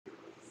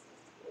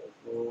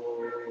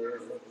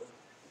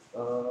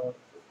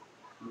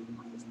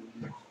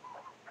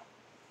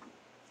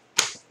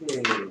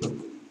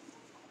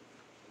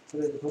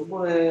그래서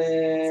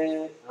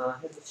전번에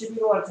해서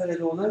 11호 할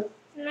차례죠 오늘?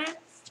 네.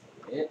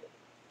 네.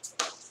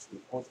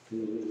 리포트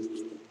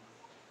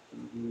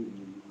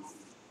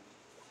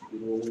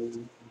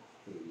 11호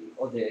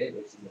어제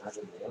열심히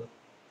하셨네요.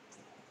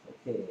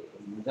 오케이.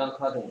 문장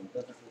카드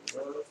문장 카드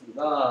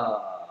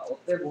열었습니다.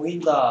 어때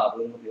보인다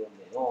뭐 이런 거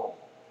배웠네요.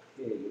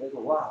 오케이. 그래서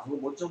와 그거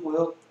멋져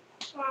보여?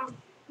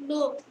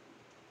 Look.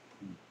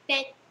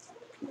 That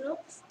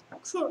looks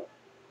cool.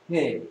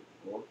 오케이.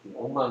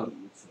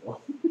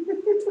 엉망이죠.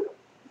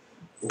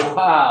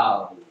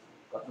 와우.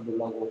 깜짝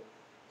놀라고.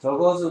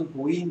 저것은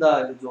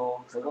보인다.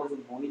 이죠.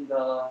 저것은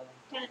보인다.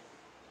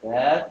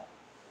 That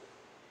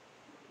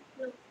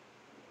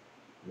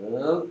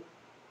look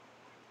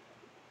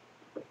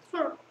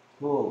cool.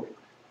 good.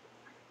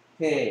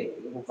 오케이.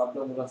 이거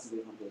깜짝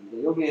놀랐으면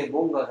되는데 여기에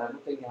뭔가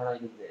잘못된 게 하나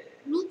있는데.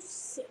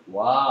 Looks.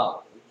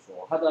 와우.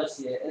 그렇죠.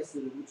 하다시에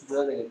S를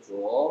붙여줘야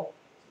되겠죠.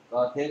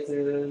 그러니까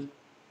that은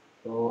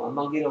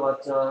안만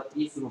길어봤자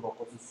is로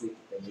바꿔 쓸 수 있기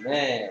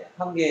때문에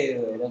한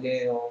개예요. 여러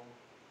개예요.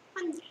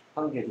 한 개.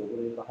 한 개죠.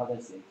 그러니까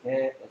하다시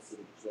이렇게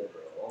S를 붙여야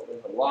돼요.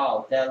 그래서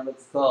wow, that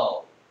looks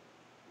cool.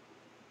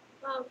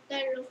 Wow,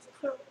 that looks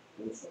cool.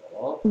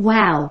 그렇죠.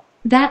 Wow,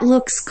 that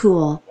looks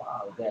cool.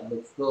 Wow, that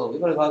looks cool.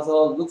 이걸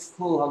가서 looks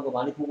cool 한 거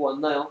많이 보고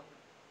왔나요?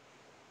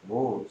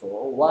 오, 그렇죠.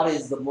 What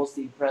is the most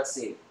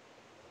impressive?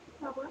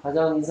 뭐라고요?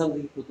 가장 인상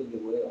깊었던 게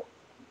뭐예요?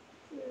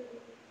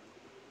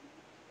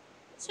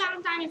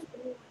 상당히 좋은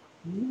거예요.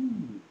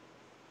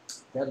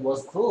 That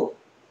was cool.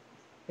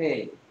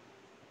 Hey,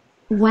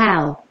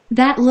 Wow,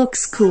 that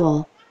looks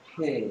cool.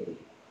 hey.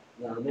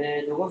 그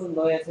다음에 저것은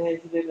너의 새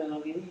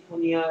휴대전화기니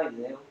폰이야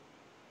있네요.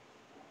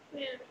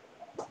 네.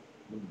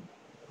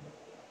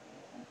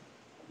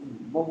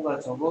 뭔가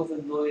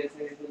저것은 너의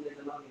새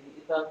휴대전화기니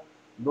일단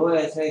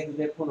너의 새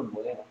휴대폰은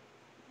뭐예요?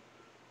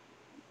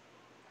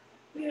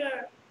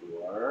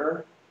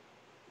 Your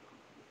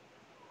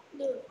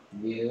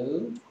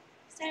new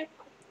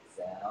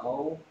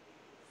cell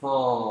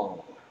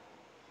phone.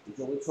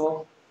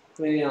 그쵸?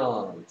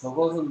 그러면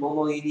저것은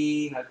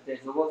뭐뭐이니 할 때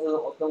저것은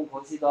어떤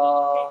것이다.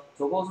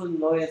 저것은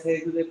너의 새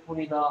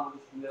휴대폰이다 하고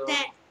싶으면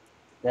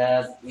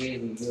That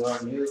is your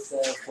new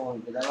cell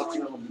phone. 이제 내가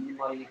필요한 건 무슨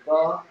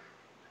말이니까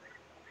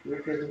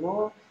이렇게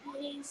해주고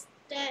Is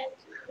that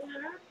your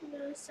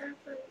new cell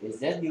phone? Is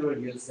that your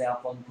new cell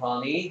phone,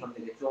 Tony? 하면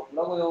되겠죠?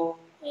 뭐라고요?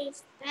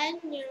 Is that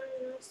your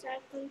new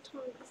cell phone,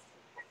 Tony?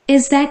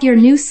 Is that your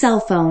new cell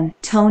phone,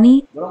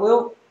 Tony?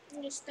 뭐라고요?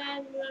 Is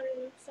that your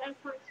new cell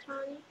phone,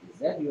 Tony? Is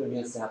that your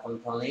new cell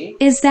phone, Tony?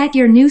 Is that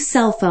your new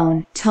cell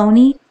phone,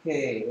 Tony?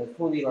 오케이.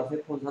 토니가 새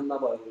폰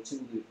샀나봐요. 우리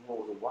친구들이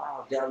부모도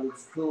Wow, that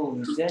looks cool.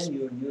 Is that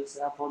your new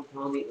cell phone,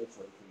 Tony? 이렇게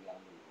얘기하는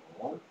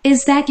거.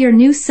 Is that your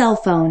new cell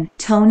phone,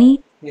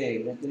 Tony?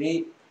 오케이.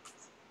 그랬더니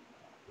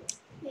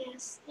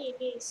Yes, it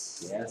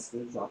is. Yes,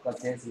 그렇죠. 아까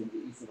that을 이제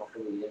is로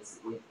바꾸고 Yes,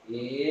 it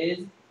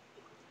is.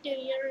 Do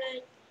you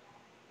like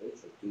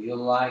그렇죠. Do you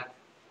like?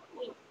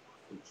 it?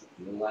 그렇죠.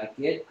 Do you like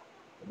it?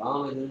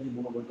 마음에 드는지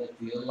물어볼 때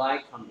Do you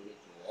like? 하면 되겠죠.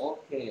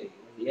 오케이.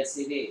 Yes,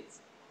 it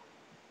is.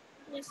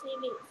 Yes, it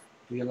is.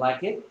 Do you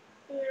like it?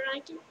 Do you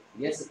like it?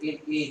 Yes,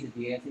 it is.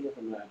 뒤에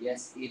생각하면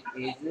Yes, it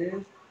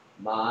is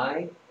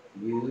my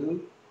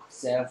new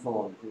cell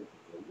phone.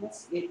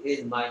 Yes, it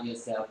is my new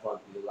cell phone.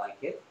 Do you like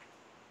it?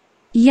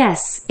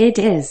 Yes, it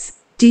is.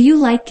 Do you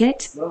like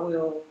it?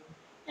 뭐라고요?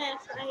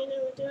 Yes, I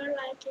do. Do you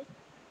like it?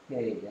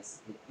 Okay,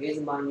 yes, it is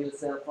my new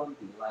cell phone.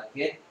 Do you like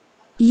it?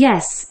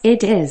 Yes,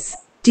 it is.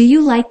 Do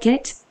you like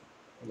it?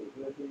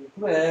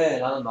 그래,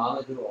 나는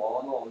마음에 들어.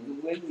 너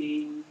언제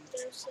구했니?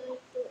 Yes, I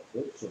do.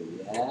 그렇죠.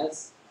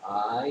 Yes,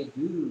 I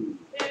do.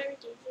 Where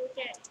did you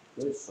get it?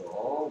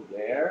 그렇죠.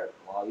 Where?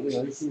 와, 이거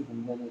열심히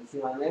공부하는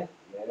시간에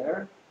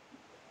Where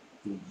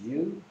did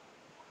you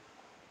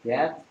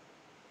get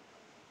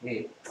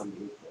it? 하면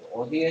되겠죠.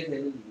 어디에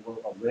되는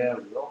무엇과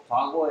where요?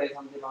 과거의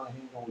상대방의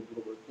행동을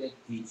물어볼 때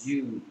did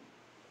you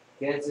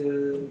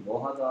get은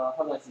뭐 하다,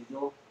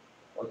 하다시죠?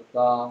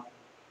 얻다,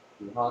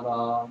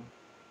 구하다,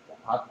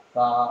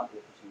 받다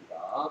이렇게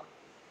뜻입니다.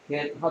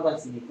 get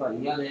하다시니까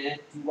이 안에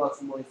do가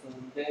숨어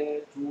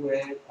있었는데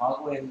do의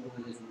과거의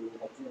행동에 대해서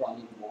물어보니까 do가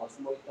아니고 뭐가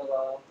숨어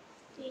있다가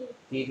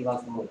did가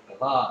숨어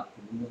있다가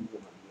이렇게 묻는 거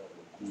만들라고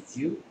did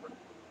you?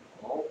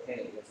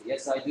 오케이. 그래서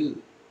yes I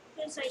do.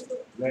 Yes, I do.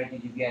 Where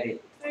did you get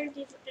it? Where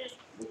did you get it?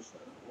 그렇죠.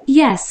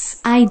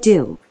 Yes, I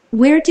do.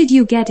 Where did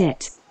you get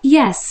it?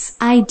 Yes,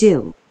 I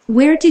do.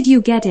 Where did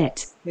you get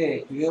it?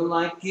 오케이. Do you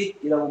like it?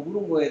 이라고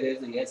물은 거에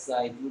대해서 yes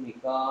I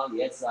do니까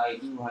yes I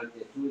do 할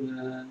때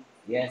do는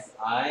yes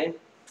I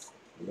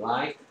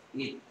like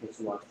it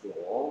대신 왔죠.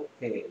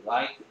 오케이.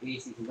 like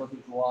it이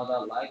그것을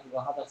좋아하다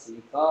like가 하다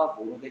쓰니까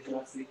뭐로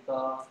대신할 수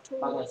있다?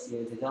 하다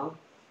씨의 대장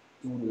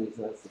do로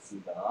대신할 수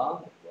있습니다.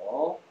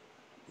 그렇죠?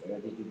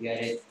 Where did you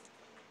get it?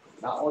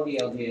 나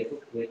어디에서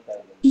구했다.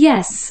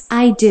 Yes,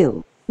 I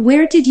do.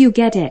 Where did you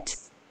get it?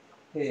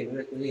 오케이,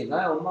 그랬더니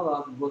나의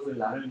엄마가 그것을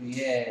나를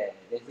위해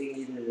내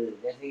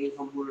생일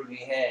선물을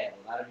위해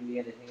나를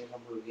위해 내 생일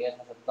선물을 위해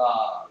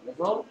사셨다.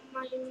 그래서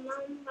My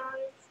mom bought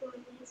it for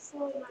me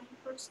for my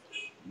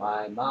birthday.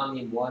 my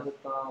mom이 뭐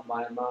하셨다?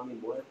 my mom이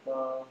뭐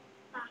했다?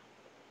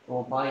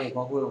 buy의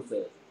과거에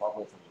없어요.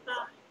 과거에 선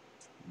Bought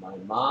my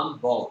mom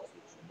bought.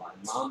 my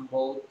mom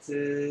bought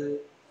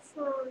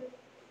for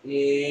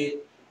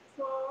it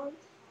for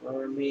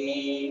for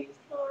me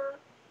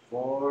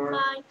for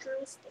my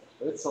birthday.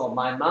 그렇죠.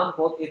 my mom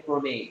bought it for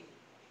me.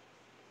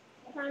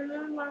 My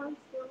mom bought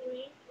for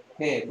me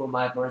Okay, for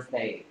my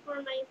birthday.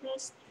 for my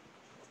birthday.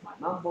 My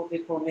mom bought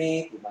it for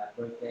me for my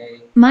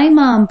birthday. My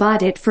mom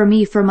bought it for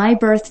me for my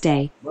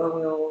birthday.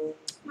 뭐라고요?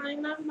 My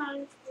mom bought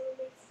it for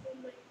me for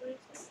my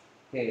birthday.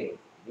 오케이.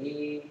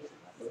 me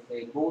my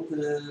birthday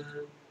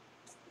boat는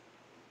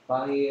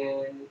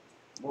바이에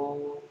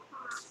뭐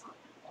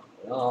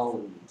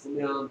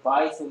그러면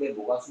바이 속에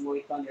뭐가 숨어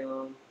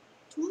있다면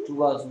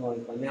두가 숨어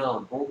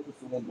있다면 보트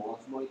속에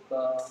뭐가 숨어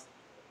있다?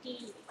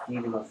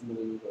 d가 숨어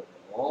있는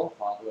거예요.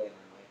 과거에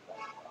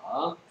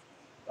남아 있다.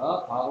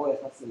 과거에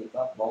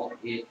샀으니까 bought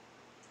it.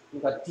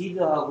 그러니까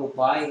did하고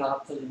buy가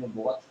합쳐지면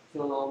뭐가 툭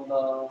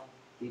튀어나온다?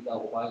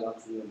 did하고 buy가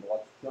합쳐지면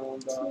뭐가 툭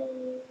튀어나온다?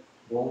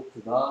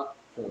 bought가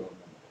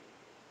튀어나온다.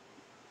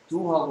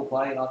 do하고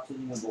buy가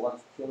합쳐지면 뭐가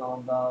툭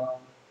튀어나온다?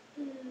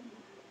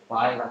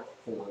 buy가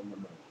툭 튀어나온단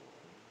말이에요.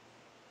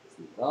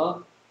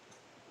 그러니까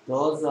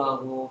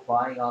does하고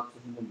buy가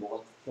합쳐지면 뭐가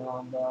툭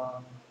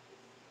튀어나온다?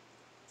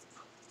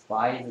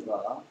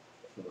 buys가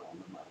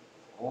튀어나온단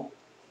말이에요.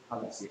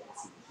 하나씩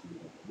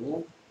쓰시면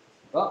되고.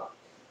 그러니까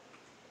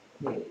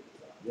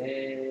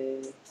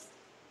네.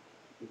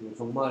 그리고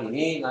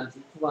정말이니 난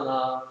질투가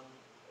나.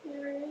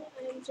 Really,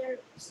 I'm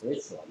jealous.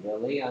 그렇죠.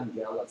 Really, I'm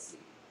jealous.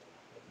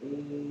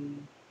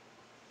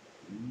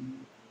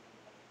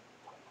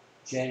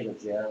 jello,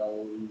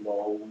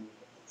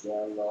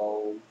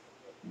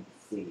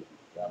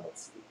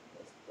 jealousy.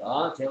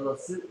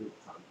 jealous,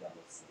 I'm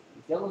jealous.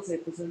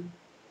 jealous의 뜻은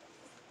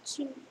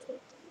질투.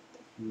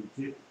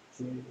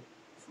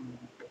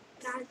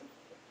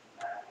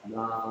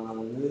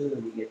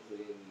 나는 이게 또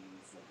여기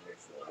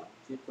있어요.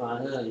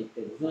 질투하는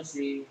이때 무슨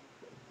시?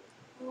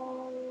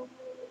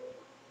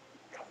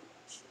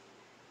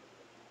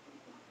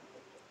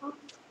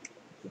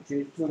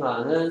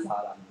 질투나는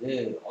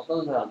사람들,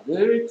 어떤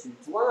사람들?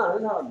 질투가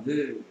나는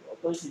사람들,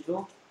 어떤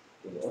시죠?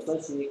 네,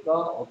 어떤 시니까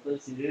어떤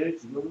시를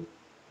지금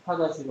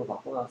타자시로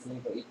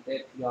바꿔놨으니까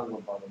이때 필요한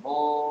건 바로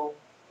뭐?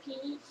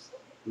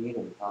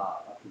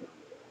 비동사가 필요한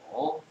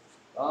거예요.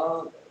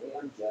 I'm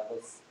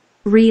jealous.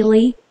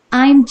 Really?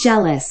 I'm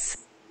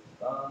jealous.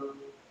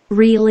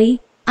 Really?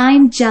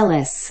 I'm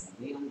jealous.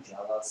 I'm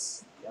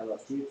jealous.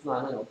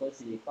 질투나는 어떤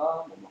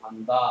시니까 뭐뭐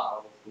한다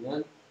하고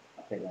싶으면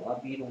앞에다가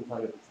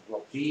비동사를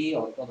붙이고 비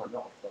어떤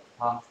하면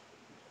어떻다.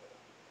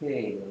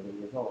 오케이.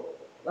 그래서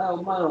나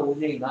엄마는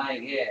오직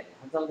나에게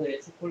한 상자에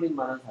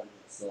초콜릿만을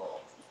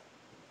사줬어.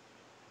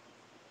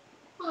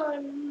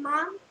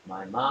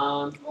 My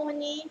mom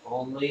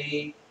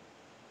only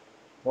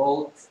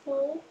bought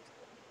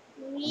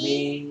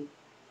me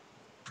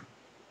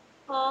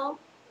a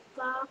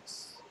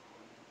box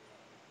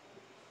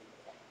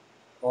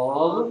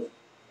of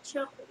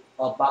chocolate.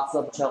 a box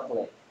of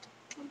chocolate.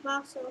 A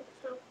box of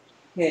chocolate.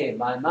 Okay,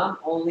 my mom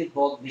only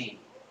bought me.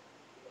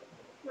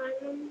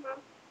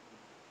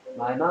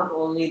 My mom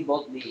only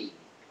bought me.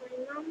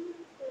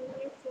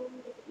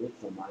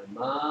 그렇죠. My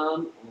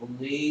mom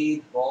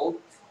only bought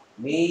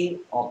me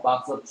a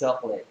box of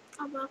chocolate.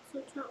 A box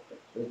of chocolate.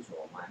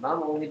 그렇죠. My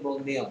mom only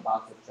bought me a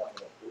box of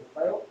chocolate.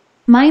 볼까요?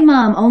 My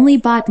mom only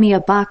bought me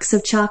a box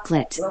of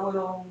chocolate.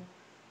 뭐라고요?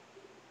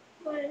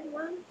 My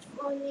mom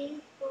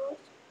only bought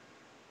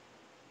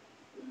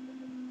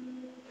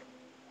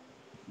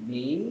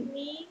Me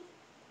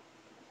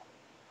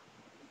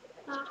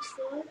box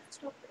of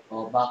chocolate.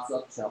 a box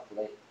of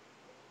chocolate.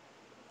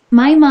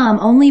 My mom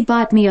only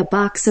bought me a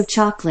box of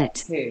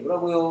chocolate. 오케이,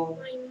 뭐라고요?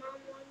 My mom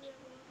only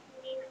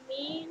bought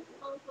me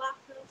a box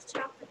of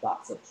chocolate.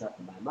 box of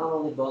chocolate. My mom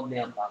only bought me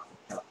a box of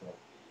chocolate.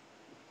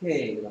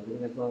 오케이,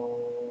 그래서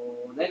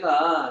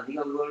네가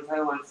그걸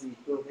사용할 수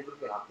있도록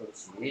해줄게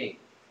가끔씩.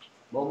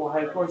 뭐뭐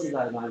할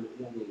것이다 이런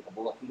얘기가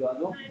뭐가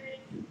필요하죠?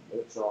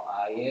 그렇죠.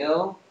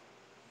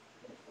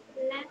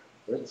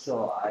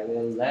 그렇죠. I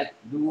will let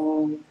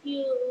you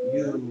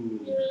use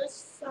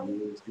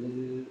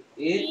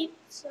it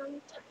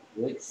sometime.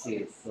 which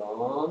is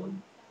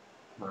some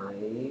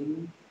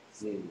time.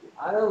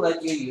 I will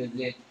let you use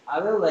it. I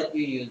will let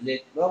you use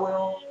it.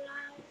 뭐라고요?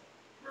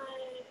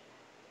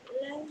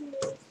 Let me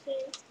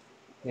say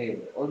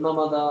오케이,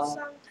 얼마마다?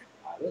 sometime.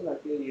 I will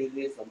let you use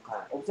it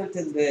sometime. 없을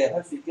텐데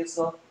할 수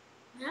있겠어?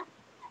 네?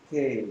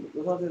 오케이,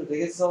 이 상태로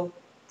되겠어?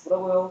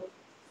 뭐라고요?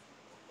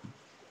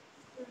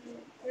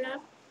 Let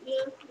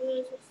you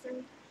use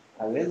sometime.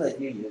 I will let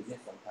you use it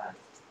sometime.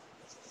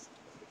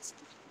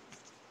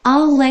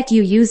 I'll let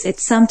you use it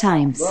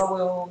sometimes.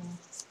 뭐라고요?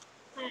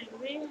 I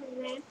will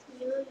let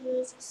you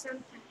use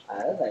sometime.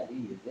 I will let you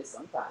use it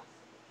sometime.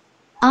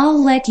 I'll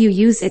let you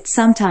use it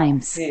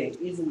sometimes. 오케이,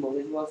 is은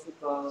뭐게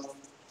좋았을까?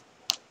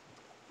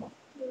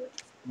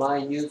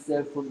 my new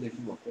cell phone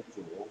대신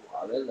없겠죠.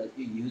 I will let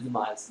you use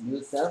my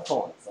new cell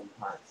phone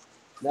sometimes.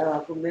 내가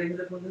가끔 내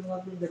휴대폰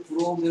들어갔는데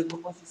들어오면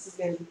한 번씩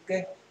쓰게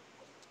해줄게.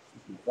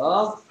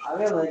 그러니까 I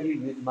will let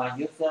you use my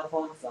new cell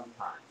phone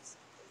sometimes.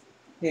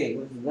 오케이,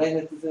 그래서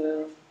내의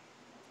뜻은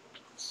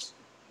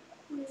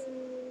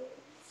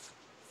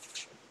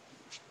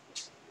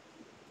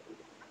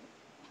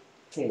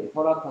오케이,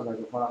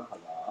 허락하다죠,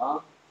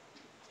 허락하다.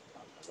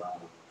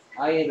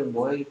 I는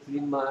뭐의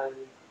줄임말?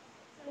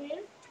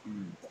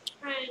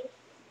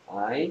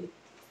 I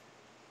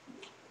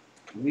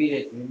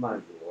will의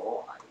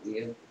줄임말이고 I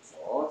will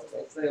그렇죠.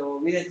 됐어요.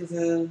 will의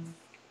뜻은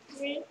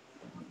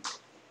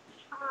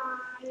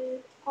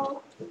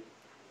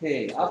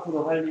오케이,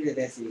 앞으로 할 일에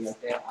대해서 얘기할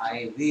때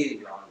I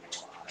will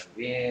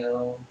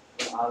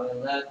I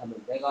will let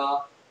하면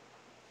내가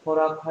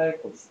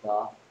허락할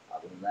것이다. I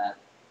will let.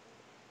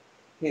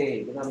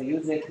 오케이, 그 다음에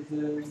use의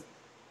뜻은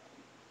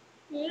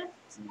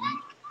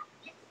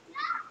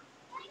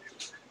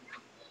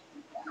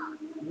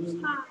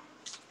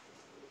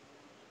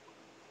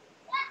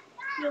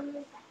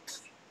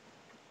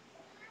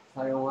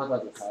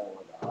사용하다죠,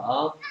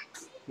 사용하다.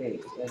 오케이,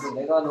 그래서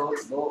내가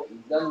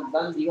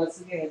난 네가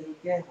쓰게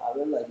해줄게. I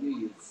will let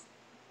you use.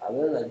 I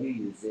will let you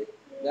use it.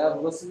 내가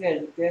그거 쓰게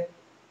해줄게.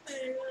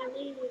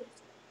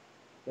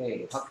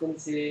 오케이,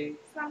 가끔씩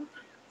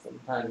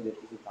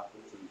sometimes 뜻이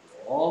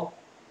가끔씩이죠.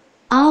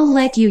 I'll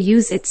let you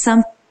use it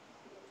some.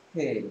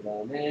 오케이, 그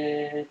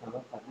다음에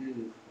단어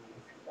카드.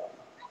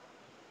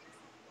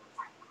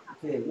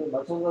 오케이, 그럼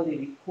마찬가지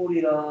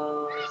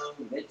리콜이랑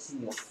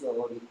매칭이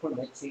없어. 리콜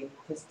매칭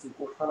테스트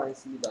꼭 하나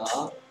있습니다.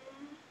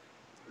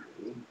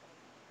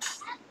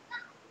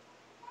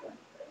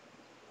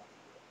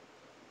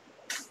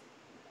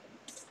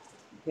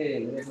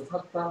 오케이, 그래서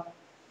샀다.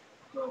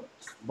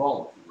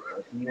 뭐,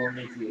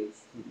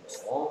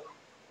 D-O-N-G-H-T죠.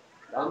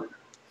 그다음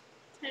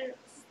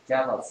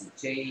jealous,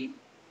 J-E-A-가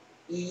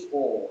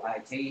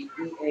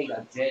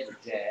jazz,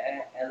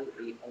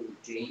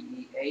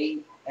 L-A-O-J-E-A-L.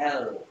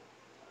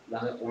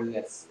 그다음에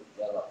O-U-S,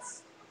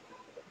 jealous.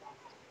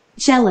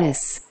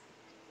 Jealous.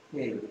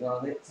 오케이,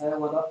 그다음에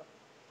사용하다.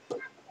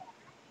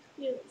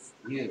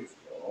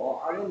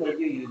 use죠. I will let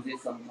you use it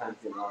sometimes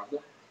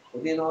나왔죠?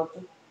 어디에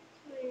나왔죠?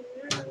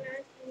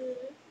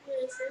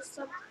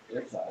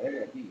 그렇죠. I will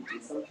let you use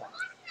it sometimes.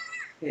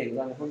 오케이,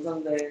 그다음에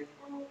혼자인데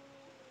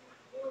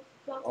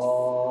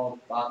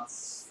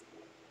box.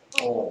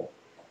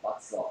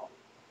 box of.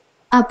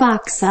 A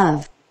box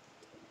of.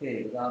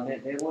 오케이, 그 다음에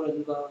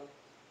내보내주다.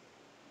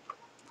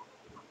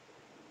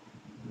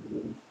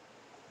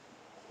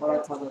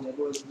 허락하다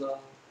내보내주다.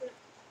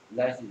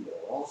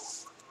 let이죠.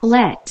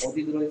 Let.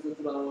 어디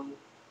들어있었더라?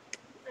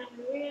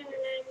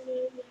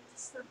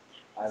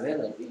 I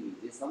will let you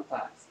use it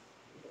sometimes.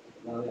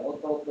 그 다음에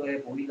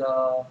어떠어떠해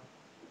보이다.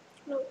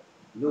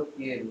 look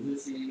뒤에 무슨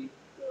시?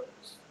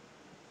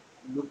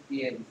 look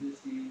뒤에 무슨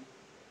시?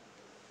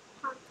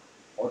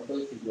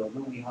 어떤 시죠?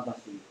 look이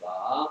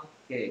하다시니까.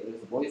 오케이,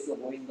 그래서 뭐 있어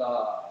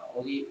보인다.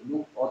 어디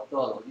look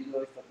어떤 어디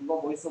들어있어?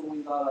 그거 뭐 있어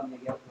보인다라는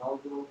얘기가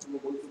나오죠. 그거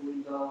뭐 있어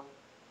보인다.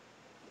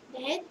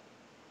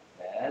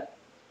 that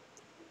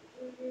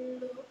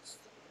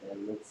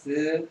looks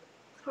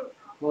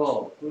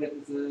그의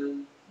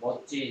뜻은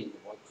멋진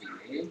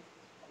오케이,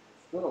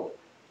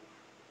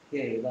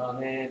 그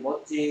다음에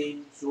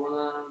멋진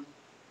시원한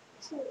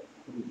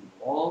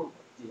그리고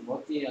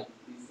멋진이라는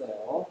뜻도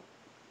있어요.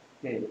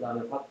 오케이, 그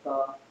다음에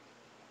봤다.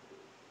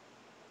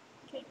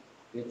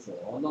 그렇죠.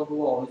 너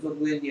그거 어디서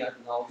구했니? 할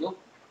때 나오죠?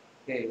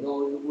 오케이, 너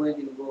어디서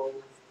구했니? 그거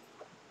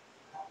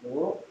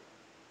너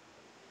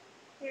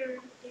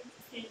where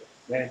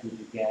did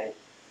you get it?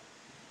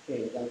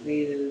 오케이, 그 다음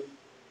생일은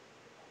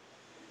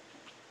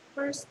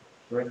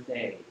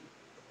birthday.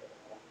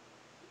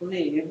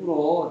 선생님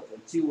일부러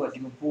지우가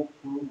지금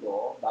부른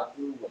거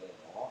놔두는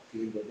거예요.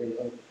 지금 레벨이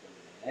어렵기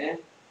때문에.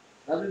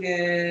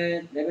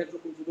 나중에 레벨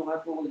조금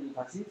조정할 거거든요.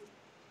 다시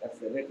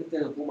레벨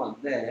그때는 보면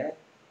안 돼.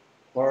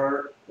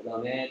 bird 그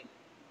다음에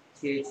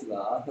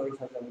th가 혀를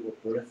찾아보고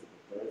birth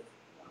그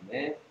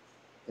다음에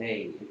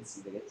day 이렇게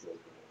쓰면 되겠죠.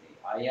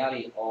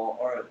 IR이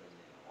or 되네요.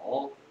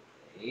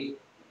 오케이,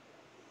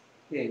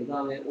 그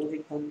다음에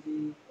오직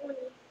단지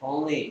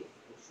only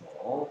그렇죠.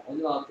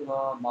 어디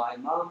나왔더라? My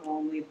mom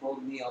only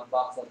bought me a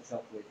box of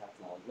chocolate 할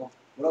때 나오죠.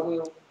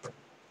 뭐라고요?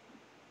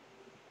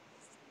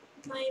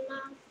 My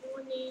mom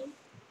only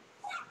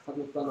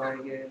사줬다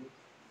나에게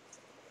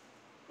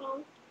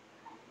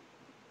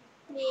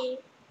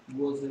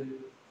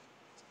무엇을?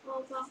 a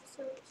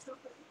box of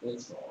chocolate.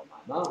 그렇죠.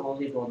 My mom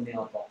only bought me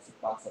a box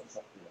of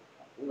chocolate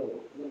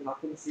하고요. 그럼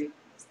가끔씩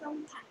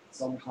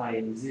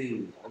sometimes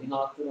어디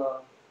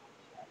나왔더라?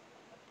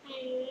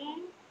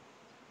 I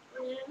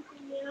will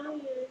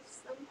use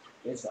sometimes.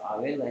 그렇죠. I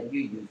will let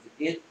you use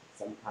it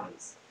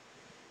sometimes.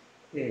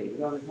 오케이, 그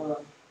다음에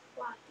사람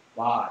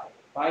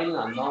by는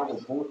안 나오고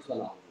both가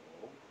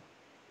나오고.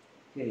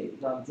 오케이, 그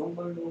다음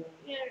정말로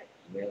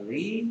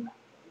really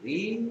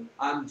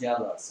I'm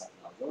jealous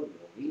나오죠.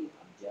 really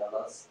I'm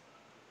jealous.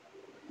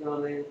 그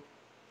다음에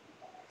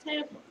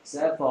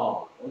cell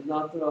phone 어디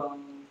나왔더라?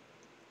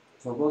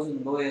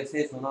 저것은 너의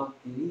새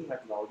전화기니? 할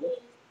때 나오죠? Is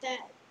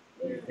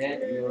Is that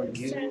that your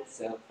new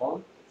cell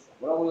phone?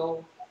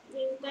 뭐라고요?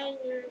 Is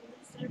that your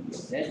cell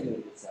Is that your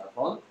new cell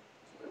phone?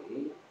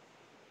 오케이.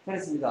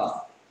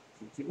 잘했습니다.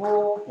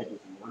 지키고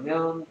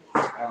해주시면